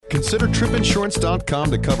consider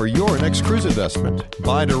tripinsurance.com to cover your next cruise investment.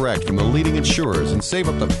 Buy direct from the leading insurers and save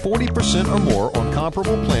up to 40% or more on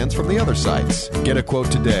comparable plans from the other sites. Get a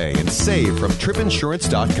quote today and save from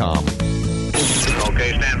tripinsurance.com. Okay,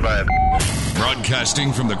 stand by.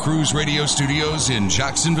 Broadcasting from the Cruise Radio Studios in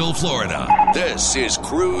Jacksonville, Florida. This is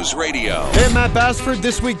Cruise Radio. Hey, I'm Matt Bassford.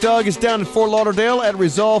 This week, Doug is down in Fort Lauderdale at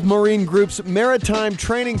Resolve Marine Group's Maritime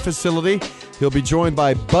Training Facility. He'll be joined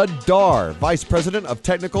by Bud Darr, Vice President of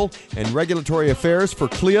Technical and Regulatory Affairs for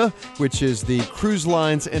CLIA, which is the Cruise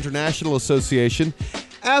Lines International Association,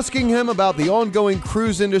 asking him about the ongoing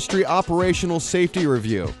cruise industry operational safety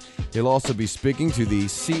review. He'll also be speaking to the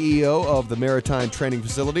CEO of the Maritime Training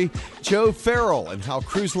Facility, Joe Farrell, and how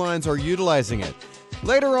cruise lines are utilizing it.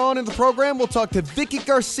 Later on in the program, we'll talk to Vicky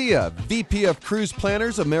Garcia, VP of Cruise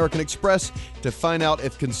Planners, American Express, to find out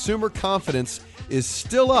if consumer confidence is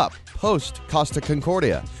still up post-Costa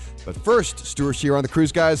Concordia. But first, Stuart Shear on the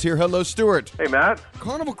Cruise Guys here. Hello, Stuart. Hey, Matt.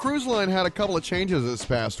 Carnival Cruise Line had a couple of changes this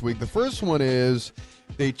past week. The first one is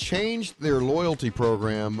they changed their loyalty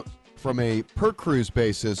program from a per-cruise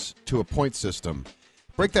basis to a point system.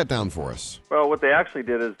 Break that down for us. Well, what they actually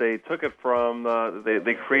did is they took it from,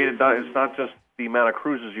 they created, it's not just the amount of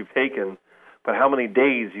cruises you've taken, but how many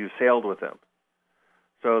days you sailed with them.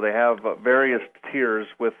 So they have various tiers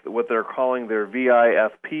with what they're calling their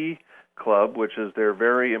VIFP club, which is their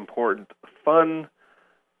very important fun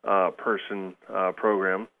person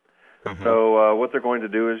program. Mm-hmm. So what they're going to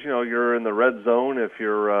do is, you're in the red zone if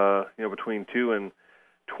you're, between 2 and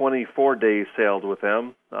 24 days sailed with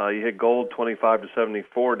them. You hit gold 25 to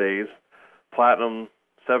 74 days, platinum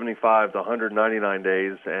 75 to 199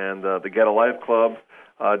 days, and the Get a Life Club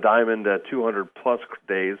diamond at 200 plus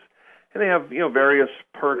days. And they have various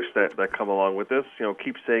perks that come along with this.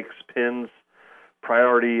 Keepsakes, pins,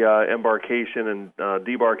 priority embarkation and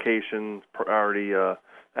debarkation, priority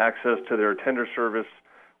access to their tender service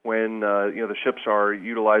when the ships are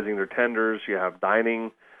utilizing their tenders. You have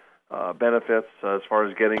dining benefits as far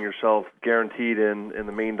as getting yourself guaranteed in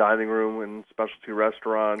the main dining room and specialty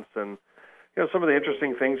restaurants. And some of the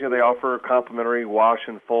interesting things, they offer complimentary wash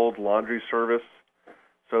and fold laundry service.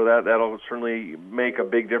 So that'll certainly make a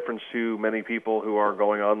big difference to many people who are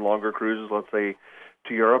going on longer cruises, let's say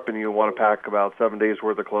to Europe, and you want to pack about 7 days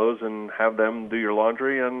worth of clothes and have them do your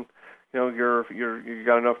laundry, and you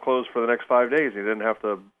got enough clothes for the next 5 days. You didn't have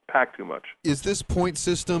to pack too much. Is this point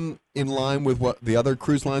system in line with what the other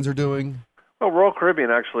cruise lines are doing? Well, Royal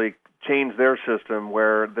Caribbean actually changed their system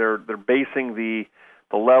where they're basing the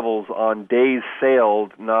levels on days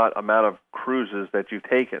sailed, not amount of cruises that you've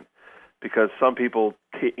taken, because some people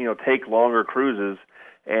take longer cruises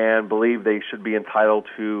and believe they should be entitled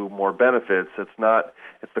to more benefits. It's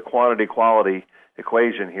the quantity quality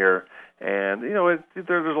equation here. And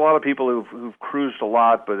there's a lot of people who've cruised a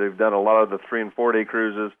lot, but they've done a lot of the 3 and 4 day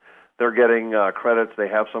cruises. They're getting credits. They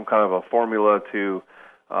have some kind of a formula to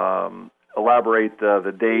elaborate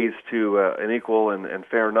the days to an equal and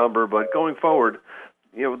fair number. But going forward,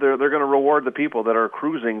 they're going to reward the people that are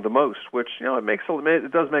cruising the most, which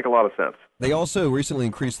it does make a lot of sense. They also recently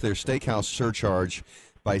increased their steakhouse surcharge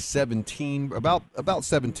by about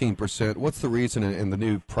 17%. What's the reason in the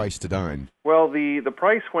new price to dine? Well, the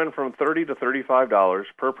price went from $30 to $35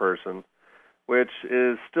 per person, which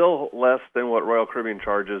is still less than what Royal Caribbean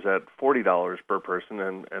charges at $40 per person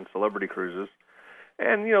and Celebrity Cruises.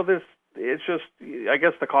 And it's just, I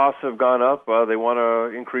guess the costs have gone up. They want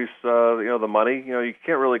to increase the money. You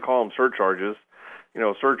can't really call them surcharges.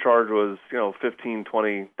 Surcharge was $15,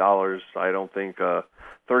 $20. I don't think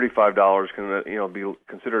 $35 can be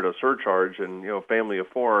considered a surcharge, and family of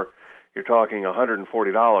 4, you're talking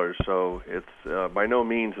 $140. So it's by no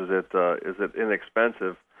means is it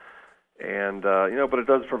inexpensive, and but it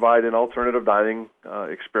does provide an alternative dining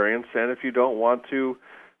experience. And if you don't want to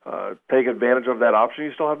take advantage of that option,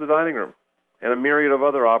 you still have the dining room and a myriad of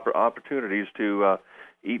other opportunities to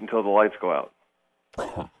eat until the lights go out.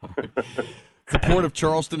 The Port of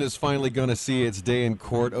Charleston is finally going to see its day in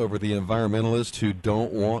court over the environmentalists who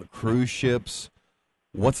don't want cruise ships.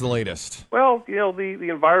 What's the latest? Well, the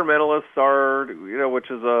environmentalists are, which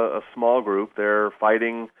is a small group. They're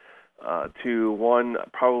fighting to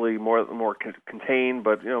probably more contain,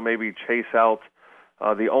 but maybe chase out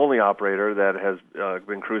the only operator that has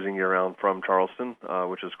been cruising year-round from Charleston,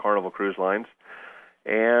 which is Carnival Cruise Lines.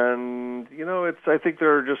 And I think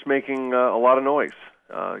they're just making a lot of noise.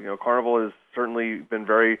 Carnival has certainly been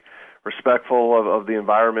very respectful of the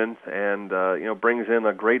environment, and brings in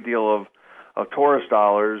a great deal of tourist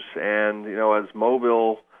dollars. And as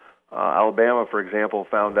Mobile, Alabama, for example,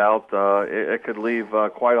 found out, it could leave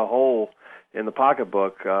quite a hole in the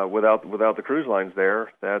pocketbook without the cruise lines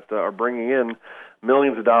there that are bringing in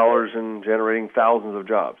millions of dollars and generating thousands of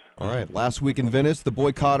jobs. All right. Last week in Venice, the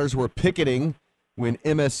boycotters were picketing when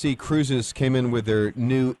MSC Cruises came in with their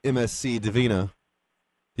new MSC Divina.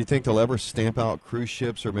 Do you think they'll ever stamp out cruise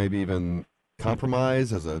ships or maybe even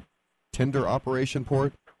compromise as a tender operation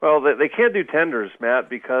port? Well, they can't do tenders, Matt,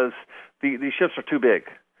 because these ships are too big,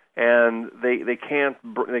 and they can't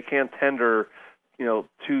tender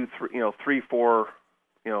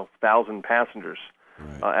 3,000-4,000 passengers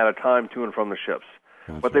at a time to and from the ships.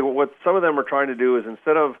 Gotcha. What some of them are trying to do is,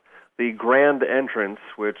 instead of the grand entrance,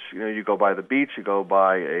 which you go by the beach, you go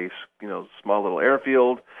by a small little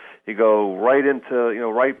airfield, you go right into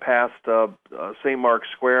right past St. Mark's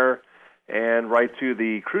Square, and right to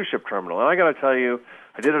the cruise ship terminal. And I got to tell you,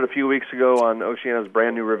 I did it a few weeks ago on Oceania's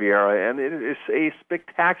brand new Riviera, and it is a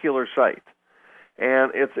spectacular sight.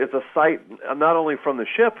 And it's a sight not only from the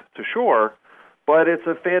ship to shore, but it's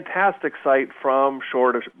a fantastic sight from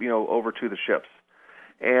shore to over to the ships.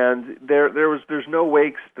 And there's no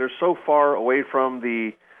wakes. They're so far away from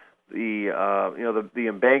the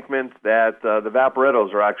embankment that the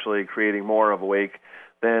Vaporettos are actually creating more of a wake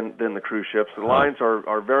than the cruise ships. The lines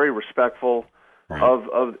are very respectful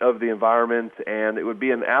of the environment, and it would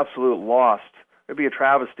be an absolute loss. It'd be a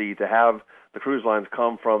travesty to have the cruise lines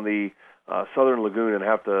come from the southern lagoon and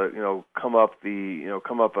have to come up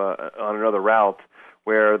on another route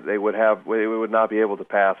where they would not be able to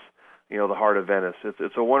pass the heart of Venice.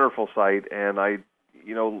 It's a wonderful sight, and let's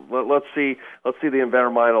see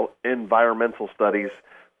the environmental studies,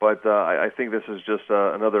 but I think this is just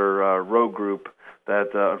another rogue group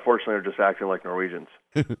that unfortunately are just acting like Norwegians.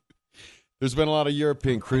 There's been a lot of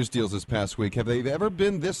European cruise deals this past week. Have they ever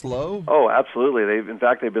been this low? Oh, absolutely.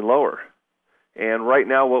 They've been lower. And right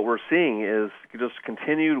now what we're seeing is just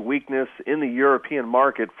continued weakness in the European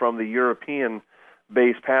market from the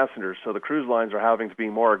European-based passengers. So the cruise lines are having to be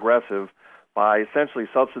more aggressive by essentially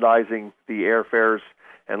subsidizing the airfares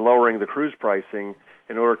and lowering the cruise pricing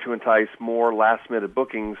in order to entice more last-minute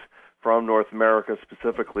bookings from North America,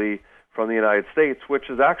 specifically from the United States, which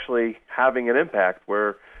is actually having an impact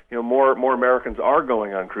where more Americans are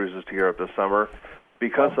going on cruises to Europe this summer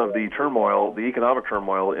because of the turmoil, the economic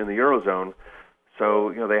turmoil in the Eurozone.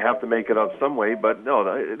 So they have to make it up some way. But no,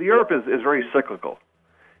 the Europe is very cyclical,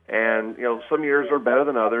 and some years are better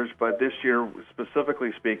than others. But this year,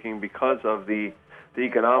 specifically speaking, because of the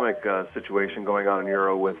economic situation going on in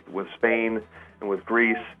Euro with Spain and with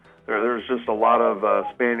Greece, there's just a lot of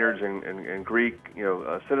Spaniards and Greek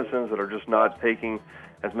citizens that are just not taking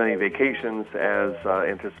as many vacations as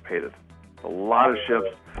anticipated. A lot of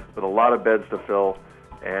ships with a lot of beds to fill,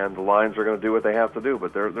 and the lines are going to do what they have to do,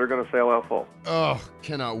 but they're going to sail out full. Oh,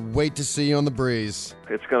 cannot wait to see you on the breeze.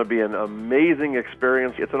 It's going to be an amazing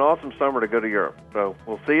experience. It's an awesome summer to go to Europe. So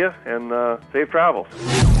we'll see you, and safe travels.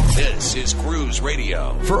 This is Cruise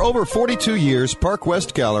Radio. For over 42 years, Park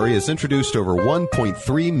West Gallery has introduced over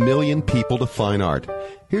 1.3 million people to fine art.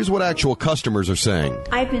 Here's what actual customers are saying.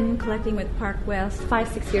 I've been collecting with Park West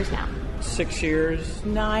 5-6 years now. 6 years.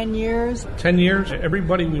 9 years. 10 years.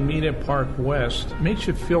 Everybody we meet at Park West makes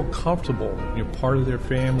you feel comfortable. You're part of their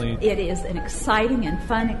family. It is an exciting and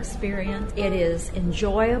fun experience. It is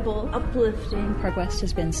enjoyable, uplifting. Park West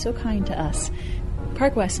has been so kind to us.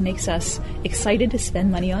 Park West makes us excited to spend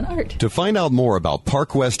money on art. To find out more about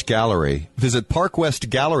Park West Gallery, visit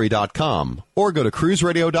parkwestgallery.com or go to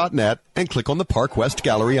cruiseradio.net and click on the Park West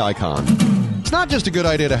Gallery icon. It's not just a good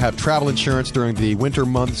idea to have travel insurance during the winter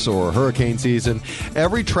months or hurricane season.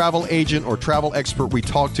 Every travel agent or travel expert we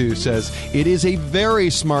talk to says it is a very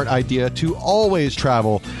smart idea to always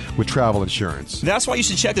travel with travel insurance. That's why you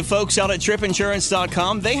should check the folks out at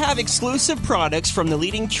tripinsurance.com. They have exclusive products from the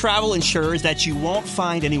leading travel insurers that you won't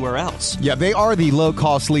find anywhere else. Yeah, they are the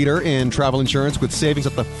low-cost leader in travel insurance with savings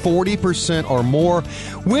up to 40% or more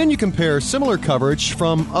when you compare similar coverage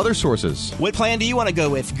from other sources. What plan do you want to go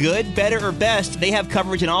with? Good, better, or best? They have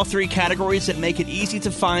coverage in all three categories that make it easy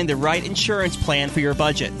to find the right insurance plan for your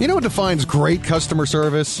budget. You know what defines great customer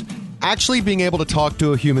service? Actually being able to talk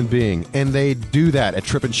to a human being, and they do that at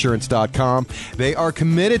tripinsurance.com. They are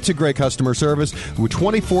committed to great customer service with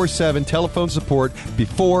 24/7 telephone support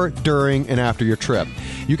before, during, and after your trip.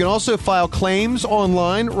 You can also file claims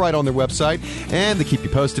online right on their website, and they keep you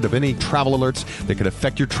posted of any travel alerts that could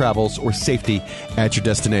affect your travels or safety at your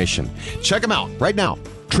destination. Check them out right now,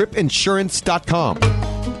 tripinsurance.com.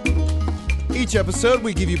 Each episode,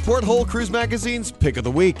 we give you Porthole Cruise Magazine's Pick of the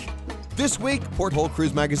Week. This week, Porthole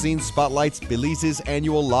Cruise Magazine spotlights Belize's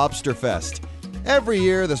annual Lobster Fest. Every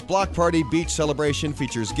year, this Block Party Beach celebration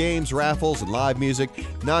features games, raffles, and live music,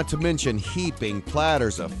 not to mention heaping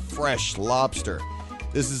platters of fresh lobster.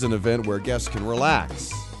 This is an event where guests can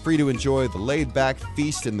relax, free to enjoy the laid-back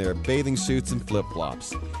feast in their bathing suits and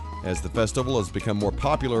flip-flops. As the festival has become more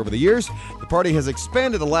popular over the years, the party has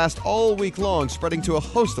expanded to last all week long, spreading to a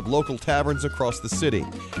host of local taverns across the city.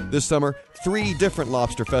 This summer, 3 different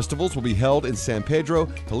lobster festivals will be held in San Pedro,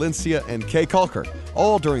 Palencia, and Caye Caulker,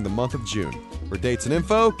 all during the month of June. For dates and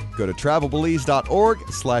info, go to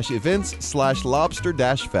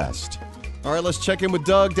travelbelize.org/events/lobster-fest. All right, let's check in with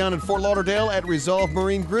Doug down in Fort Lauderdale at Resolve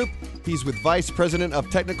Marine Group. He's with Vice President of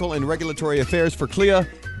Technical and Regulatory Affairs for CLIA,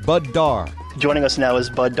 Bud Dar. Joining us now is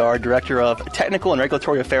Bud Dar, Director of Technical and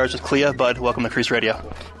Regulatory Affairs with CLIA. Bud, welcome to Cruise Radio.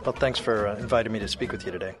 Well, thanks for inviting me to speak with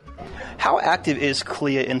you today. How active is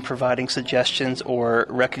CLIA in providing suggestions or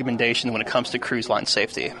recommendations when it comes to cruise line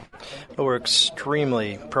safety? Well, we're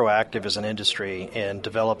extremely proactive as an industry in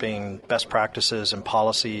developing best practices and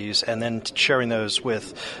policies and then sharing those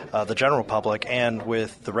with the general public and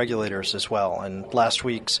with the regulators as well. And last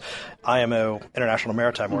week's IMO, International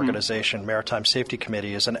Maritime Organization, Maritime Safety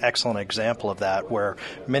Committee is an excellent example of that, where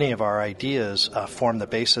many of our ideas form the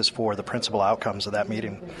basis for the principal outcomes of that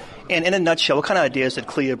meeting. And in a nutshell, what kind of ideas did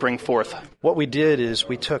CLIA bring forth? What we did is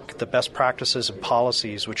we took the best practices and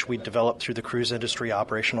policies which we developed through the Cruise Industry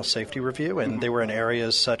Operational Safety Review, and they were in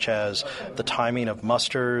areas such as the timing of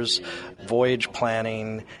musters, voyage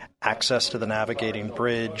planning, access to the navigating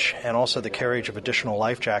bridge, and also the carriage of additional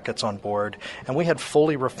life jackets on board. And we had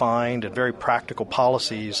fully refined and very practical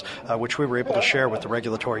policies which we were able to share with the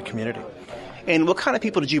regulatory community. And what kind of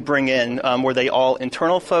people did you bring in? Were they all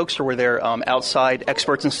internal folks, or were there outside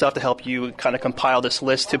experts and stuff to help you kind of compile this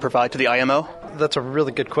list to provide to the IMO? That's a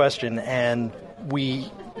really good question, and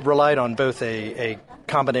we relied on both a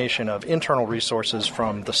combination of internal resources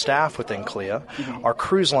from the staff within CLIA, our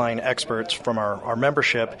cruise line experts from our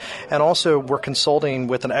membership, and also we're consulting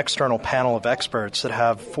with an external panel of experts that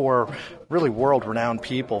have 4 really world-renowned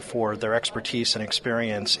people for their expertise and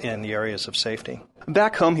experience in the areas of safety.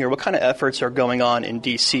 Back home here, what kind of efforts are going on in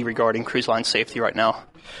D.C. regarding cruise line safety right now?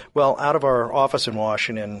 Well, out of our office in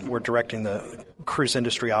Washington, we're directing the Cruise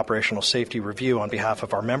Industry Operational Safety Review on behalf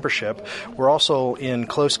of our membership. We're also in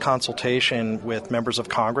close consultation with members of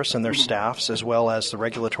Congress and their staffs, as well as the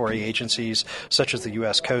regulatory agencies such as the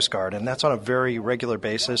U.S. Coast Guard, and that's on a very regular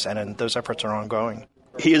basis, and those efforts are ongoing.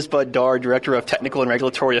 He is Bud Dar, Director of Technical and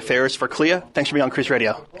Regulatory Affairs for CLIA. Thanks for being on Cruise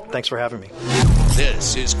Radio. Thanks for having me.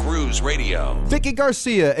 This is Cruise Radio. Vicky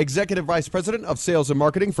Garcia, Executive Vice President of Sales and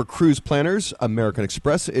Marketing for Cruise Planners American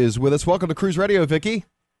Express, is with us. Welcome to Cruise Radio, Vicky.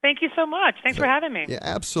 Thank you so much. Thanks for having me. Yeah,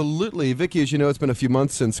 absolutely. Vicky, as you know, it's been a few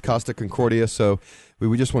months since Costa Concordia, so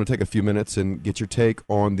we just want to take a few minutes and get your take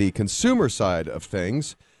on the consumer side of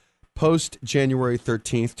things. Post January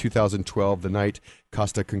 13th, 2012, the night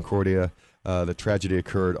Costa Concordia, the tragedy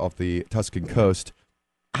occurred off the Tuscan coast.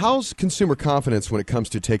 How's consumer confidence when it comes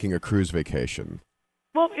to taking a cruise vacation?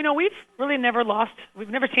 Well, we've really never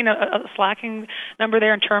seen a slacking number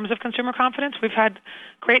there in terms of consumer confidence. We've had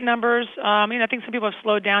great numbers. I think some people have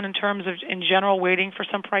slowed down in terms of, in general, waiting for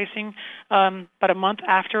some pricing about a month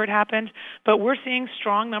after it happened. But we're seeing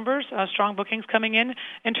strong numbers, strong bookings coming in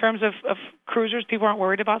terms of cruisers. People aren't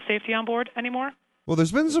worried about safety on board anymore. Well,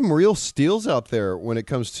 there's been some real steals out there when it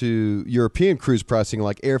comes to European cruise pricing,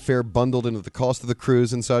 like airfare bundled into the cost of the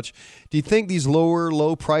cruise and such. Do you think these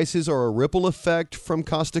low prices are a ripple effect from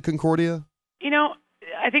Costa Concordia?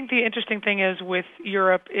 I think the interesting thing is with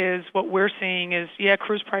Europe is what we're seeing is,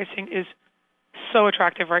 cruise pricing is so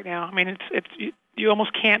attractive right now. I mean, you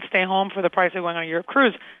almost can't stay home for the price of going on a Europe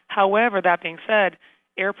cruise. However, that being said,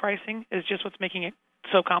 air pricing is just what's making it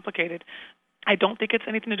so complicated. I don't think it's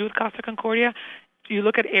anything to do with Costa Concordia. You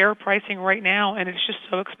look at air pricing right now, and it's just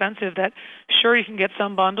so expensive that, sure, you can get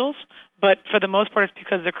some bundles, but for the most part, it's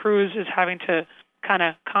because the cruise is having to kind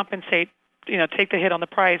of compensate, take the hit on the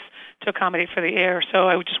price to accommodate for the air. So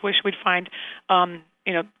I would just wish we'd find,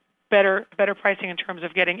 better pricing in terms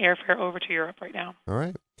of getting airfare over to Europe right now. All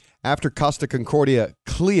right. After Costa Concordia,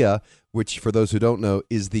 CLIA, which for those who don't know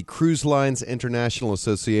is the Cruise Lines International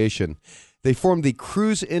Association, they formed the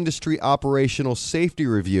Cruise Industry Operational Safety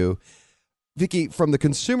Review. Vicky, from the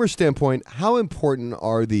consumer standpoint, how important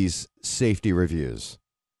are these safety reviews?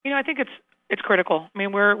 I think it's critical. I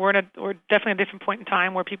mean, we're definitely at a different point in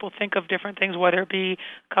time where people think of different things, whether it be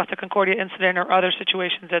Costa Concordia incident or other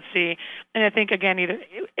situations at sea. And I think, again, either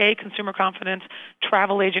consumer confidence,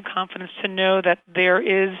 travel agent confidence to know that there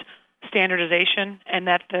is standardization, and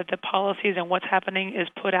that the policies and what's happening is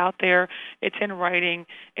put out there. It's in writing.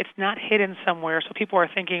 It's not hidden somewhere. So people are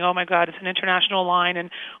thinking, oh, my God, it's an international line, and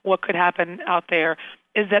what could happen out there?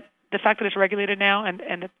 Is that the fact that it's regulated now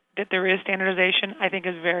and that there is standardization, I think,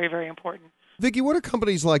 is very, very important. Vicki, what are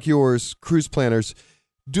companies like yours, Cruise Planners,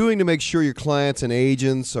 doing to make sure your clients and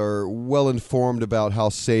agents are well informed about how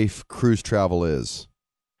safe cruise travel is?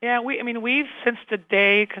 Yeah, we've, since the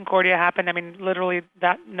day Concordia happened, literally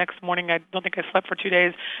that next morning, I don't think I slept for 2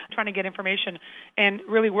 days trying to get information and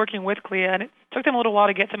really working with CLIA. And it took them a little while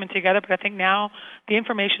to get something together, but I think now the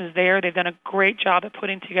information is there. They've done a great job at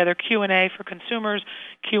putting together Q&A for consumers,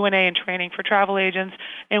 Q&A and training for travel agents,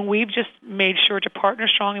 and we've just made sure to partner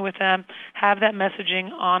strongly with them, have that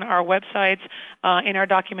messaging on our websites, in our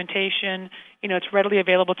documentation. It's readily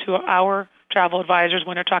available to our travel advisors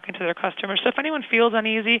when they're talking to their customers. So if anyone feels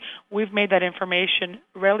uneasy, we've made that information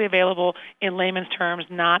readily available in layman's terms,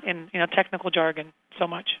 not in technical jargon so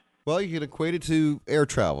much. Well, you can equate it to air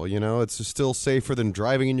travel. It's still safer than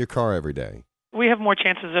driving in your car every day. We have more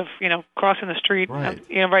chances of crossing the street,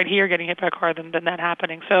 right here, getting hit by a car than that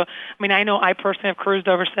happening. So, I know I personally have cruised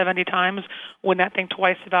over 70 times, would not think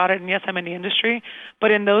twice about it. And yes, I'm in the industry,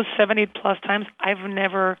 but in those 70 plus times, I've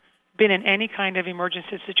never been in any kind of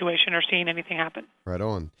emergency situation or seen anything happen. Right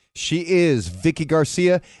on. She is Vicki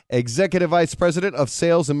Garcia, Executive Vice President of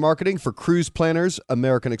Sales and Marketing for Cruise Planners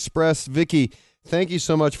American Express. Vicki, thank you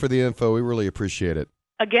so much for the info. We really appreciate it.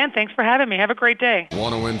 Again, thanks for having me. Have a great day.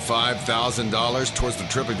 Want to win $5,000 towards the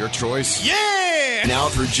trip of your choice? Yeah! Now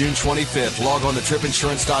through June 25th, log on to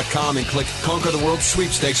tripinsurance.com and click Conquer the World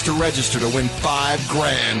Sweepstakes to register to win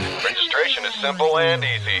 $5,000. Registration is simple and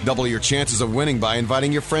easy. Double your chances of winning by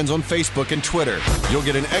inviting your friends on Facebook and Twitter. You'll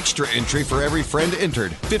get an extra entry for every friend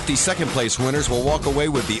entered. 50 second-place winners will walk away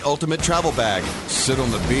with the ultimate travel bag. Sit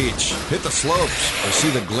on the beach, hit the slopes, or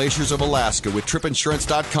see the glaciers of Alaska with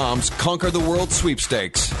tripinsurance.com's Conquer the World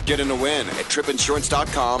Sweepstakes. Get in a win at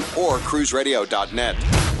tripinsurance.com or cruiseradio.net.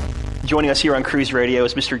 Joining us here on Cruise Radio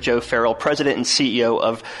is Mr. Joe Farrell, President and CEO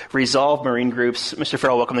of Resolve Marine Groups. Mr.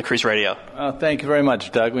 Farrell, welcome to Cruise Radio. Thank you very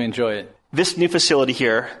much, Doug. We enjoy it. This new facility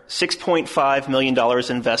here, $6.5 million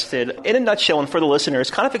invested. In a nutshell, and for the listeners,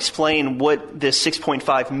 kind of explain what this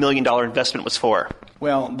 $6.5 million investment was for.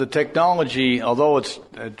 Well, the technology, although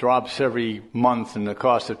it drops every month in the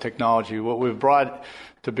cost of technology, what we've brought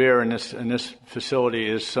to bear in this facility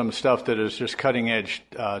is some stuff that is just cutting-edge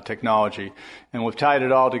technology. And we've tied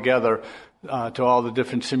it all together to all the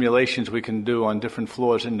different simulations we can do on different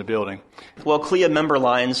floors in the building. Well, CLIA member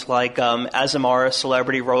lines like Azamara,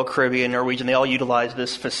 Celebrity, Royal Caribbean, Norwegian, they all utilize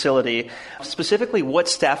this facility. Specifically, what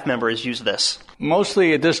staff members use this?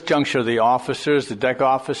 Mostly at this juncture, the officers, the deck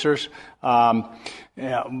officers.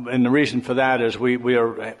 And the reason for that is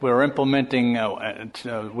we're implementing,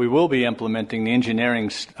 we will be implementing the engineering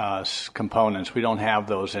components. We don't have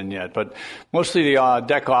those in yet, but mostly the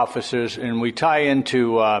deck officers, and we tie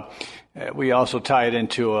into. We also tie it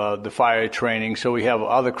into the fire training, so we have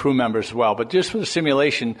other crew members as well. But just for the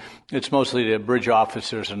simulation, it's mostly the bridge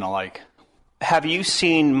officers and the like. Have you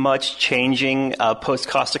seen much changing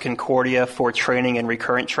post-Costa Concordia for training and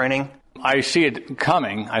recurrent training? I see it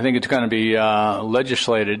coming. I think it's going to be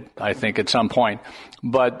legislated, I think, at some point.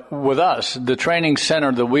 But with us, the training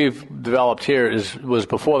center that we've developed here was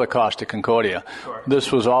before the Costa Concordia. Sure.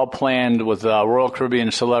 This was all planned with Royal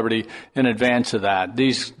Caribbean Celebrity in advance of that.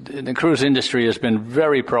 The cruise industry has been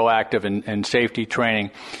very proactive in safety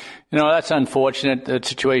training. That's unfortunate, that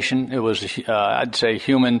situation. It was, I'd say,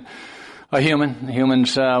 humans,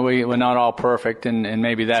 we're not all perfect, and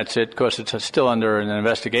maybe that's it. Of course, it's still under an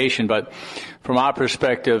investigation, but from our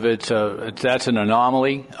perspective, that's an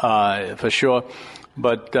anomaly for sure.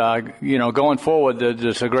 But going forward,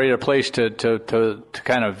 there's a greater place to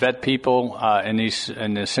kind of vet people in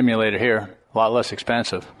the simulator here. A lot less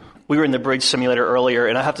expensive. We were in the bridge simulator earlier,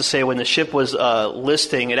 and I have to say, when the ship was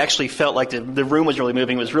listing, it actually felt like the room was really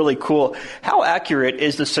moving. It was really cool. How accurate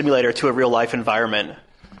is the simulator to a real-life environment?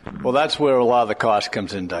 Well, that's where a lot of the cost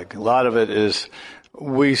comes in, Doug. A lot of it is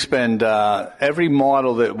we spend every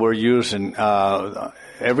model that we're using,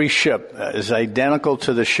 every ship is identical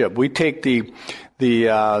to the ship. We take the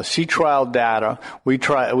sea trial data. We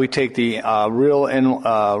take the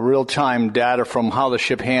real time data from how the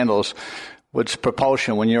ship handles. What's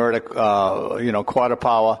propulsion when you're at a quarter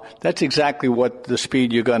power? That's exactly what the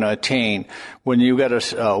speed you're going to attain. When you got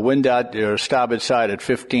a wind out your starboard side at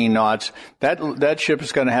 15 knots, that ship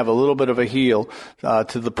is going to have a little bit of a heel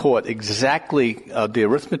to the port. Exactly, the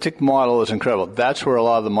arithmetic model is incredible. That's where a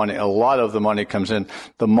lot of the money comes in.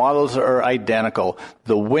 The models are identical.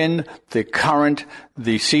 The wind, the current,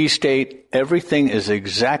 the sea state, everything is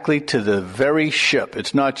exactly to the very ship.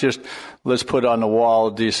 It's not just, let's put on the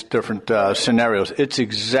wall these different scenarios. It's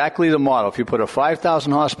exactly the model. If you put a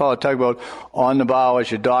 5,000 horsepower tugboat on the bow as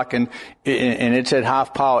you're docking, and it's at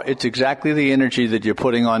half power, it's exactly the energy that you're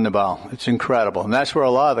putting on the bow. It's incredible. And that's where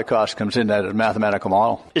a lot of the cost comes in, that mathematical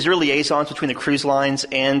model. Is there liaisons between the cruise lines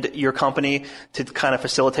and your company to kind of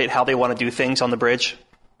facilitate how they want to do things on the bridge?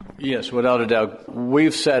 Yes, without a doubt.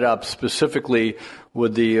 We've set up specifically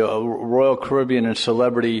with the Royal Caribbean and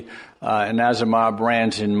Celebrity and Azamar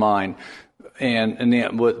brands in mind.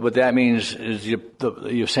 And what that means is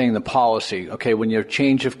you're saying the policy. Okay, when your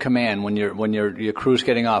change of command, when your crew's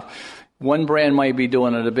getting off, one brand might be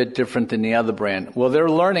doing it a bit different than the other brand. Well, they're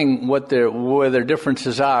learning where their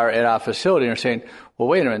differences are at our facility, and they're saying, well,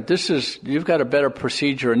 wait a minute, you've got a better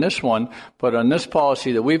procedure in this one, but on this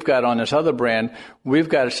policy that we've got on this other brand, we've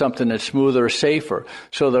got something that's smoother, safer.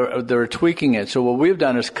 So they're tweaking it. So what we've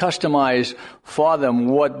done is customize for them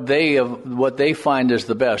what they find is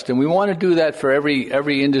the best. And we want to do that for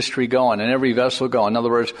every industry going and every vessel going. In other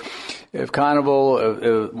words, if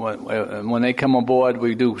Carnival, when they come aboard,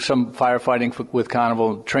 we do some firefighting with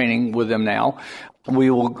Carnival training with them now.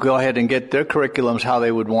 We will go ahead and get their curriculums, how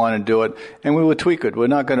they would want to do it, and we would tweak it. We're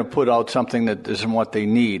not going to put out something that isn't what they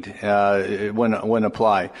need when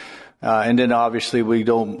apply. And then obviously we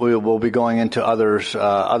will be going into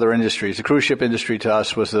other industries. The cruise ship industry to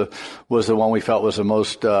us was the one we felt was the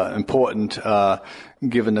most important,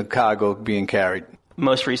 given the cargo being carried.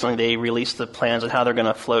 Most recently, they released the plans on how they're going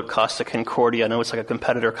to float Costa Concordia. I know it's like a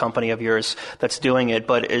competitor company of yours that's doing it,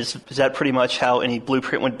 but is that pretty much how any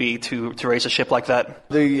blueprint would be to raise a ship like that?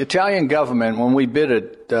 The Italian government, when we bid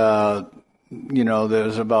it,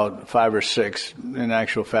 there's about 5 or 6. In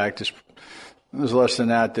actual fact, there's less than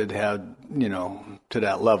that had, to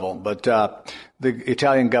that level. But the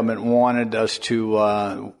Italian government wanted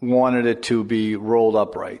it to be rolled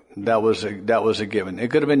upright. That was a given. It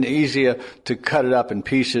could have been easier to cut it up in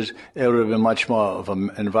pieces. It would have been much more of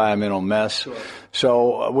an environmental mess. Sure.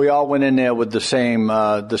 So we all went in there with the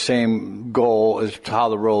same goal as to how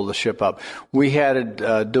to roll the ship up. We had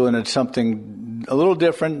it doing it something a little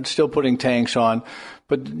different, still putting tanks on.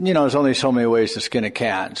 But, there's only so many ways to skin a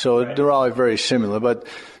cat. So they're all very similar. But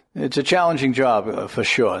it's a challenging job for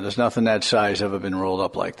sure. There's nothing that size ever been rolled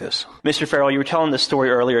up like this. Mr. Farrell, you were telling the story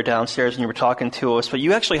earlier downstairs and you were talking to us, but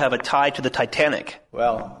you actually have a tie to the Titanic.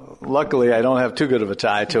 Well, luckily I don't have too good of a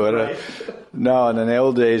tie to it. Right. No, and in the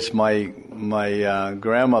old days, my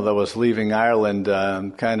grandmother was leaving Ireland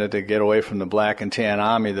kind of to get away from the black and tan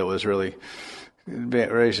army that was really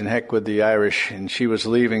raising heck with the Irish, and she was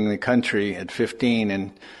leaving the country at 15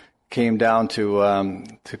 and came down to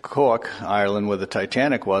Cork, Ireland, where the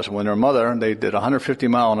Titanic was. When her mother, they did 150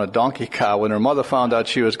 mile on a donkey car. When her mother found out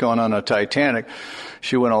she was going on a Titanic,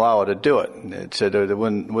 she wouldn't allow her to do it. It said it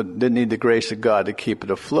didn't need the grace of God to keep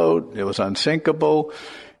it afloat. It was unsinkable.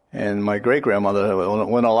 And my great-grandmother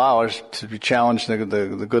wouldn't allow us to challenge the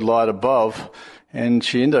good Lord above. And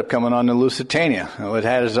she ended up coming on the Lusitania. It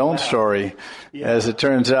had its own story, as it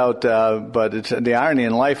turns out. But it's the irony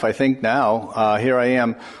in life, I think now. Here I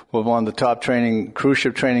am with one of the top cruise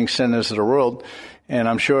ship training centers of the world. And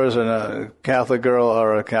I'm sure as a Catholic girl,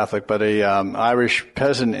 or a Catholic, but a Irish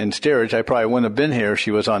peasant in steerage, I probably wouldn't have been here if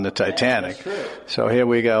she was on the Titanic. Yeah, that's true. So here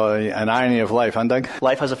we go, an irony of life, huh, Doug?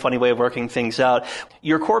 Life has a funny way of working things out.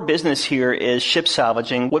 Your core business here is ship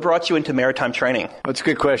salvaging. What brought you into maritime training? That's a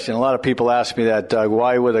good question. A lot of people ask me that, Doug.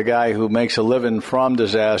 Why would a guy who makes a living from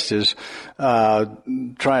disasters trying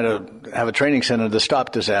to have a training center to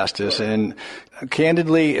stop disasters? And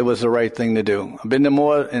candidly, it was the right thing to do. I've been to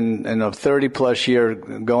more in a 30-plus year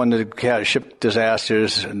going to ship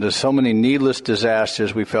disasters, and there's so many needless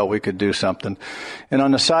disasters, we felt we could do something. And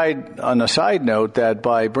on a side note, that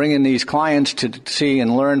by bringing these clients to see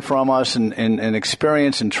and learn from us and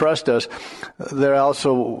experience and trust us,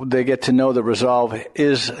 they get to know that Resolve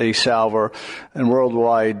is a salver and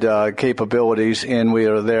worldwide capabilities, and we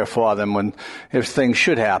are there for them if things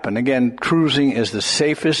should happen. Again, cruising is the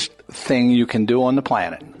safest thing you can do on the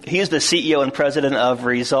planet. He is the CEO and president of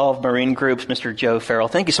Resolve Marine Groups, Mr. Joe Farrell.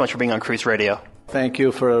 Thank you so much for being on Cruise Radio. Thank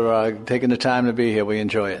you for taking the time to be here. We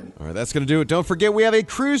enjoy it. All right, that's going to do it. Don't forget, we have a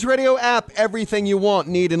Cruise Radio app. Everything you want,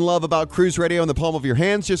 need, and love about Cruise Radio in the palm of your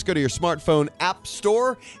hands. Just go to your smartphone app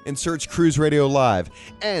store and search Cruise Radio Live.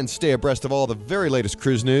 And stay abreast of all the very latest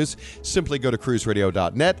cruise news. Simply go to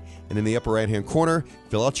cruiseradio.net, and in the upper right-hand corner,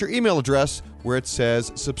 fill out your email address where it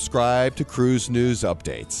says subscribe to Cruise News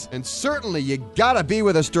Updates. And certainly, you got to be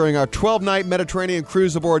with us during our 12-night Mediterranean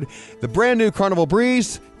cruise aboard the brand new Carnival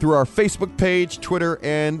Breeze through our Facebook page, Twitter,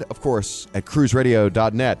 and, of course, at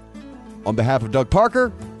cruiseradio.net. On behalf of Doug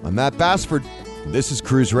Parker, I'm Matt Bassford. This is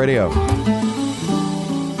Cruise Radio.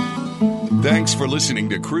 Thanks for listening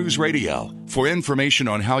to Cruise Radio. For information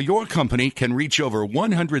on how your company can reach over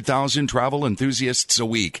 100,000 travel enthusiasts a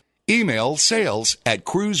week, email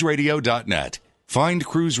sales@cruiseradio.net. Find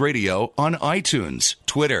Cruise Radio on iTunes,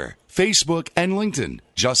 Twitter, Facebook, and LinkedIn.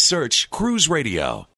 Just search Cruise Radio.